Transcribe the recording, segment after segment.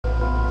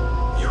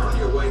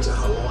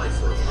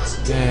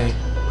Dang.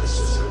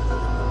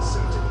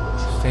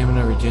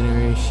 Stamina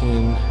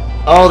regeneration.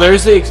 Oh,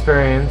 there's the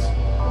experience.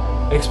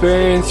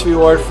 Experience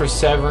reward for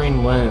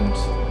severing limbs.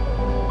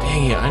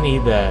 Dang it, I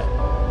need that.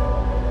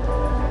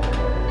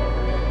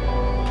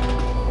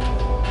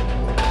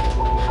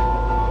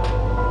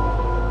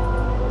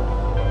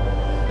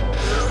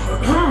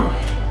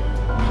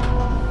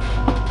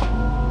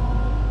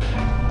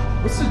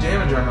 What's the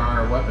damage on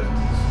our weapons?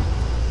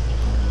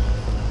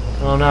 I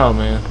don't know,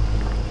 man.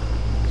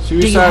 Do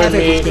you have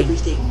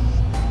everything?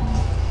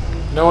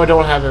 No, I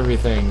don't have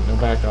everything. No,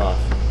 back off.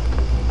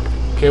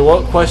 Okay,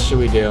 what quest should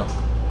we do?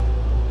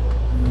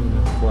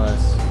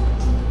 Quest.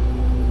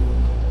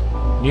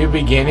 New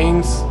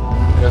beginnings?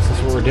 I guess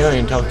that's what we're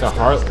doing. Talk to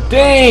Heart.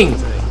 Dang!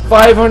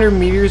 500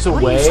 meters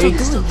away?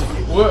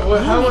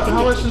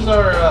 How much is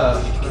our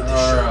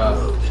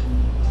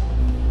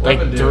Like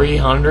weapon do?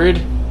 300?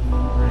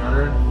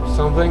 300?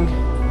 Something?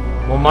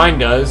 Well, mine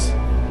does.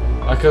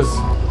 Because...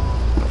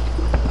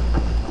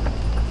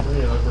 We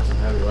need to look for some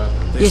heavy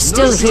weapons. You're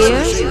still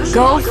here?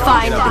 Go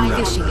find the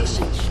fishing.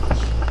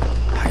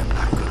 I am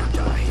not gonna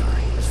die.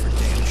 That's for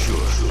damn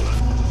sure.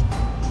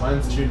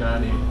 Mine's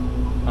 290.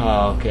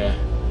 Oh, okay.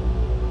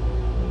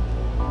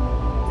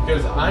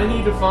 Because I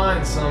need to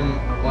find some,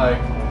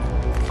 like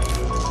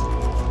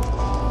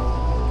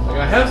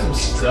I have some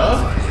stuff.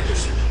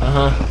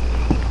 Uh-huh.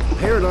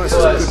 Paradise is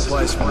a good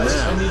place for I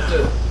now, need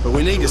to. but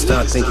we need to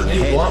start thinking I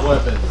need ahead. blunt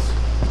weapons.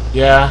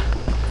 Yeah.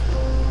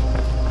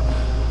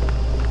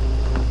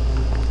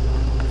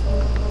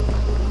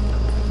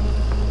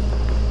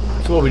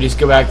 So what, we just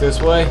go back this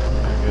way? I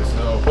guess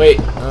so. Wait.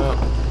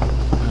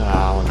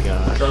 Oh my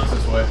gosh. Truck's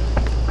this way.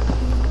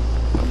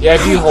 Yeah,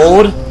 if you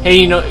hold... Hey,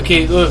 you know...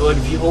 Okay, look,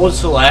 if you hold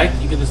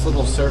select, you get this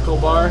little circle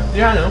bar.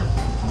 Yeah, I know.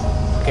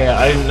 Okay,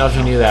 I didn't know if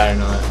you knew that or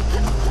not.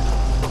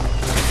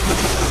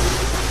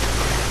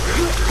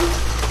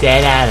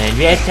 Dead Island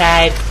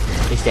Riptide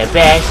is the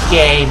best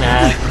game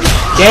of...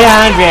 Dead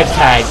Island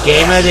Riptide,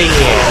 game of the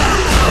year.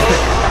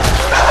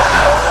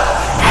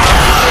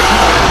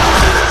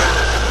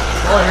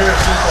 Oh, I hear it.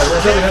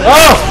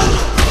 Oh!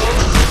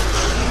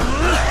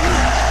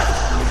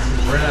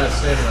 We're not out of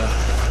stamina.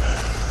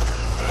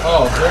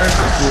 Oh, there's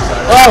the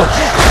suicide. Oh!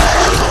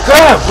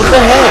 Crap! What the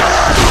heck?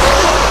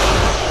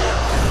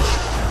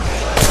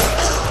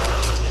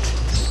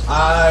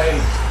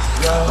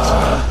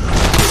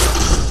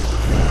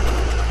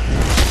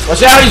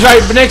 Watch out! He's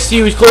right next to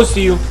you. He's close to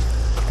you.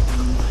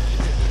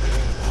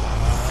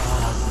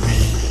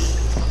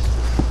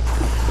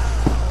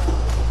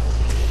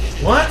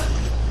 What?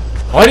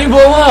 Why didn't you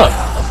blow up?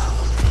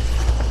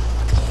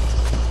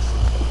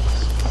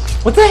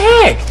 What the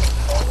heck?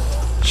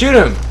 Shoot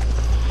him.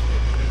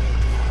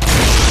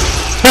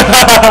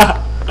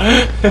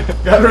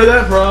 Got rid of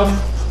that problem.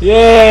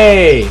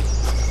 Yay!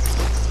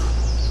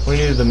 We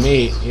needed the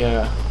meat,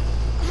 yeah.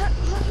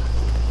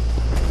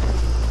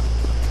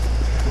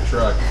 The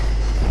truck.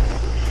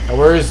 Oh,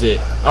 where is it?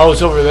 Oh,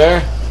 it's over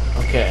there?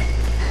 Okay.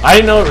 I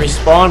didn't know it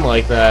respawned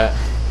like that.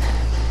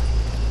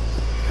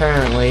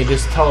 Apparently, it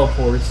just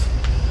teleports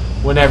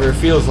whenever it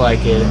feels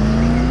like it.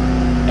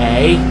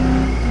 Eh?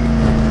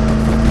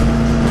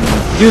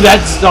 Dude,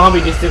 that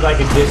zombie just did like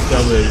a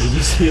disco move. Did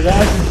you see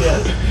that? Yeah.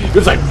 It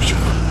was like...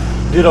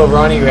 Did a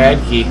Ronnie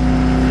Radke.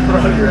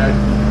 Ronnie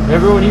Radke.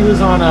 Remember when he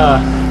was on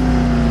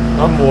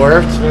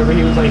Unwarped? Remember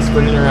he was like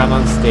spinning around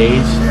on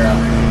stage? Yeah.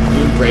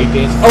 Doing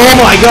breakdance. Oh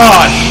my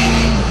gosh!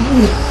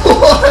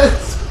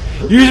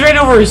 What? He was right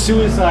over a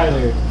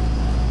suicider.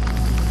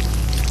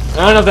 I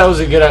don't know if that was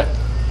a good...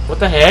 What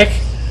the heck?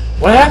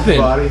 What happened?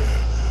 Body.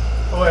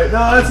 Oh wait, no,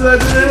 that's not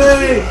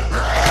today!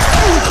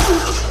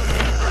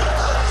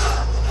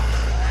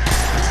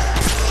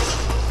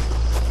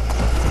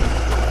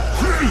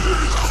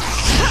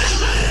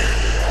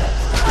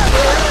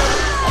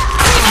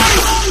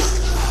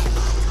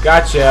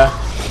 Gotcha.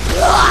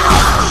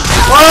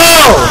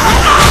 Whoa!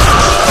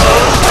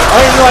 I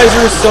didn't realize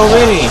there were so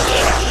many.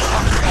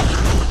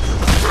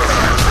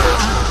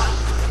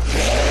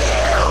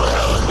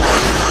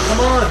 Come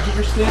on, keep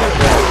your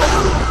stamina.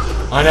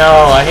 I know,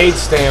 I hate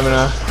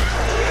stamina.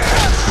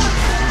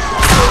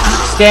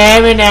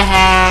 Stamina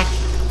hack.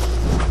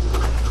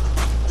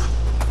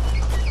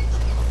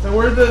 Now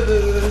where'd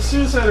the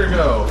suicider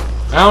go?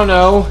 I don't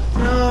know.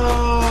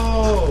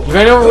 No! You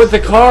ran over with the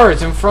car,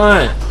 it's in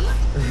front.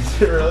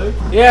 Is it really?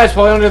 Yeah, it's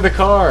probably under the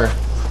car.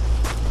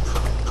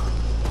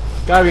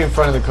 Gotta be in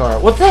front of the car.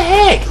 What the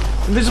heck?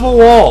 Invisible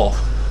wall.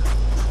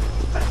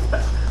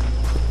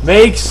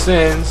 Makes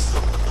sense.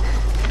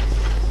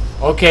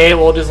 Okay,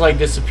 well, it just like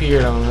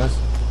disappeared on us.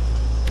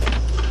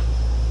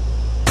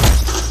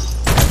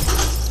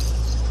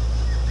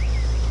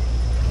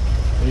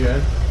 Are you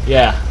in?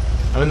 Yeah,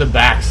 I'm in the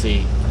back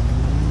seat.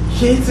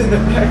 Kids in the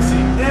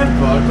backseat and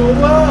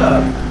buckle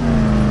up!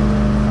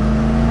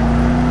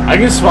 I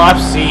can swap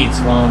seats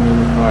while I'm in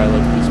the car.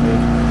 Look at this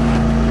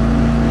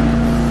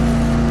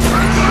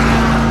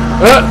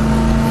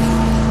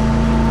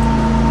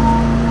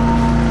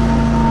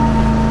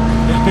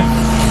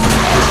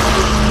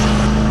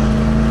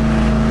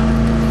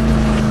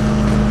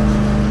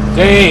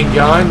Dang,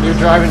 Jon, you're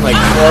driving like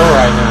slow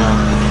right now.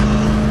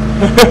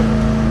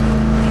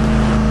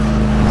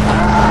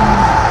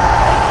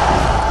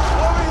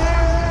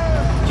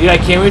 Dude, I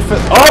can't wait for.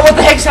 Oh, what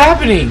the heck's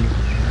happening?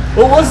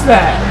 What was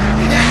that?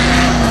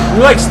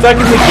 We're like stuck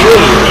in the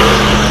game.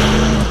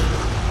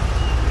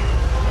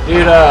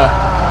 Dude,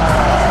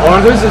 I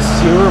wonder if there's a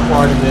sewer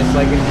part of this,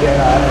 like in Dead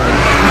Island.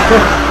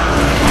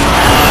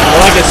 Or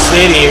like a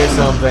city or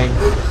something.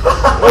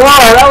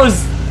 Whoa, that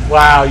was.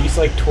 Wow, you just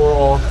like tore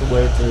all the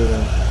way through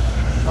them.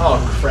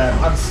 Oh crap,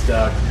 I'm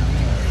stuck.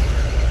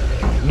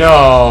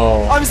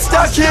 No. I'm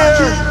stuck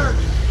here!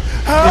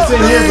 Help It's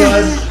in here,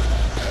 bud.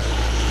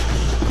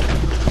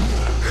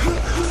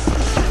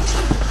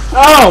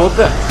 Oh, what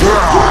the?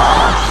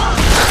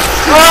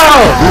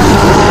 Oh!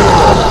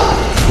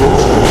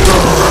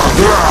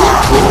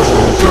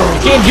 You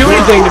can't do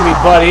anything to me,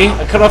 buddy.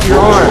 I cut off your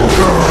arm.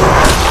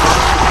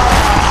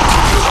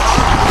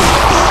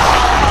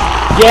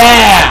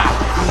 Yeah!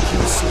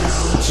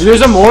 Dude,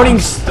 there's a morning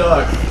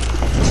Stuck.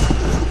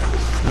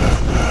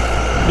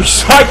 You're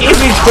stuck in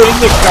between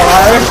the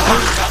car.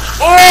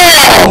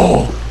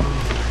 Oh!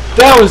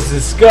 That was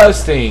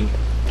disgusting.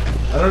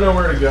 I don't know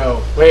where to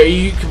go. Wait, are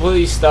you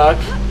completely stuck?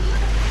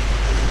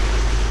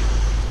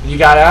 You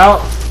got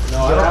out?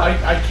 No,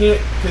 I can't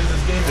because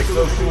this game is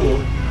so cool.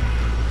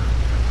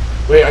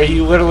 Wait, are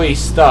you literally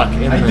stuck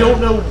in I there?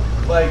 don't know,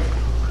 like...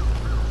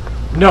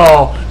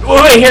 No.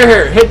 Wait,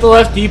 here. Hit the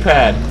left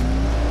D-pad.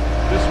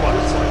 This one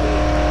is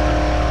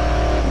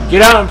like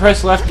Get out and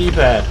press left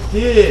D-pad.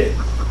 Did.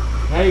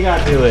 Now you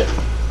gotta do it.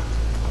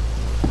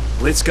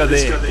 Let's go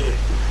there.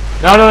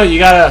 No, you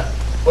gotta...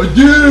 Oh,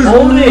 dude!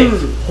 Hold it!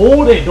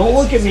 Hold it! Don't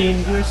look at me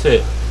and press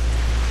it.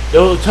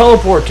 It'll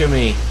teleport to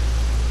me.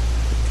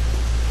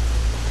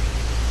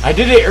 I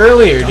did it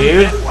earlier,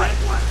 dude.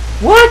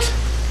 What?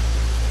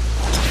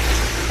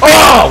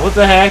 Oh! What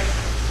the heck?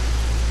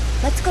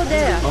 Let's go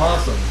there.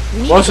 Awesome.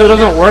 Well, so it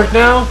doesn't work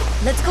now?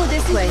 Let's go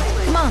this way.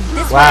 Come on,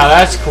 this Wow, way.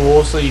 that's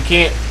cool. So you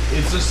can't...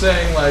 It's just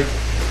saying, like,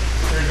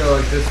 here go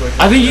like this way.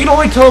 I think you can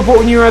only teleport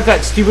when you're at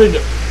that stupid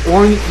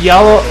orange,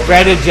 yellow,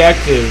 red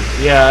objective.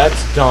 Yeah,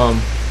 that's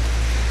dumb.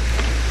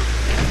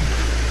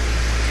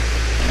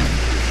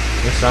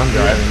 Yes, I'm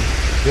driving.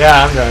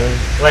 Yeah, I'm driving.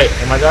 Wait,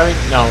 am I driving?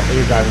 No,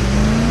 you're driving.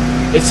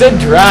 It said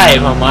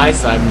drive on my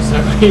side for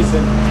some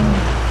reason.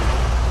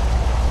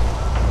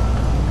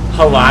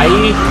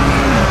 Hawaii?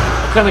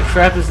 What kind of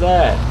crap is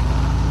that?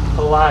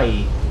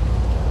 Hawaii.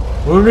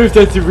 I wonder if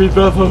that's a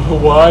ripoff of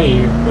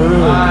Hawaii.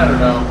 I don't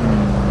know.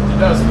 Dude,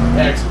 that was some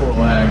export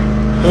lag.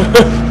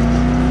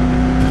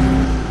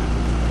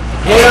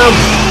 Hit him!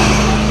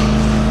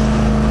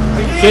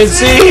 Can't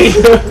see!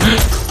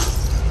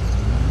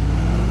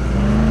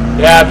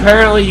 Yeah,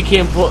 apparently you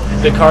can't put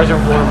the cars are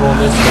vulnerable in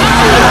this one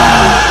too.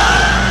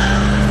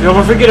 You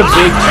don't forget a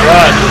big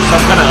truck or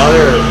some kind of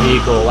other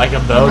vehicle, like a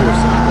boat or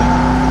something.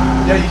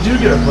 Yeah, you do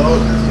get a boat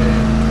in this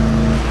game.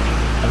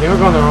 I think we're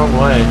going the wrong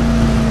way.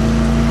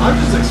 I'm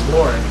just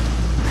exploring.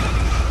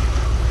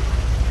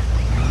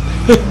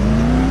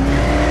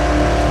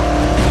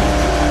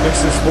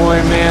 Just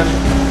exploring, man.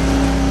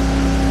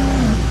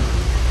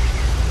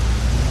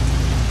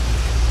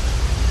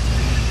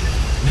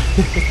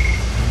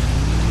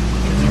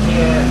 You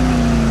can't,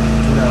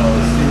 you know,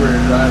 see where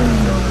you're driving.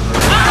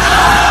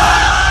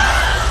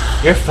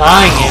 You're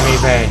fine, Amy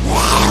Bay.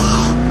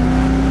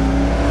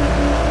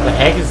 The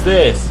heck is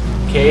this?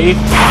 Cave?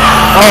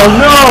 Oh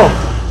no!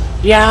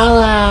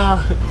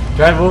 Yellow!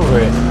 Drive over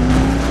it.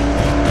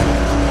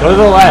 Go to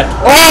the left.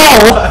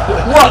 Oh!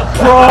 What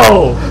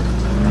pro?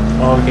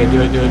 Oh, okay,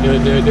 do it.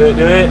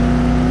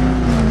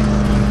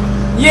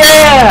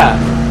 Yeah!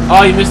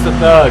 Oh, you missed the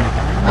thug.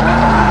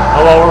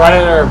 Oh, well, we're right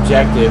at our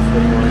objective,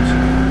 pretty much.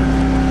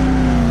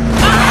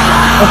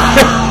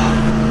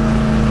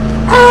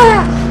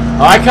 I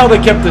like how they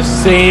kept the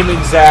same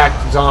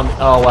exact zombie.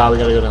 Oh, wow, we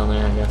gotta go down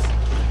there, I guess.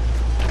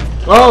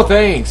 Oh,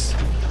 thanks.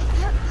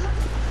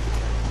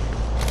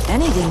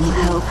 Anything will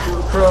help.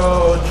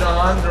 Pro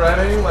Jon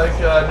driving like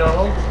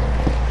normal.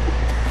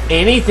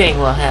 Anything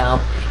will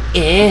help.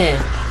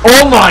 Yeah.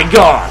 Oh my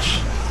gosh!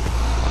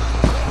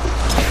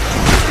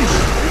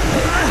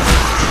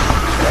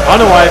 I don't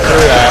know why I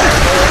threw that.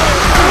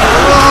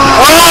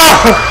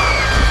 Oh!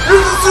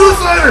 There's a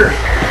suicider!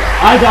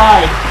 I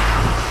died.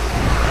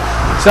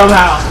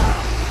 Somehow.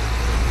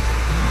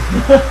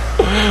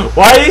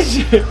 Why did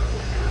you...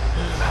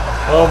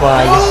 Oh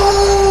my god.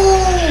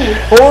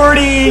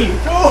 40!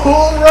 Go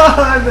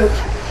run!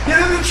 Get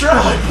in the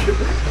truck!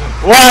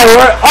 Why?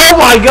 Where? Oh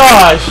my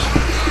gosh!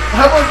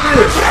 How about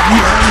this?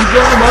 You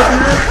get him up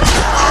here?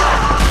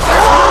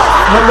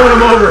 I'll run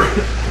him over.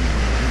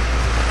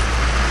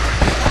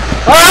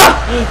 Ah!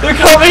 They're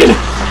coming!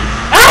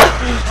 Ah!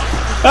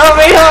 Help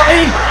me!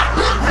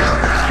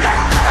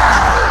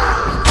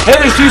 Hey,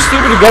 they're too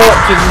stupid to go up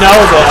to know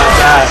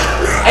that.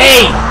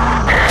 Hey!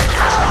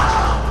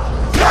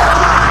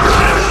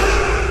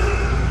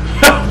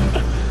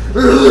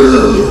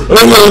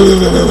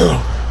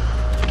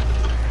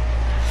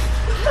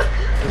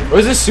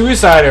 Where's the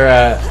suicider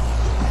at?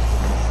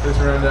 Just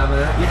run down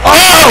there.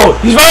 Oh!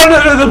 He's right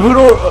under the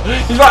poodle.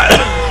 He's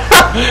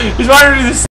right. He's right under the.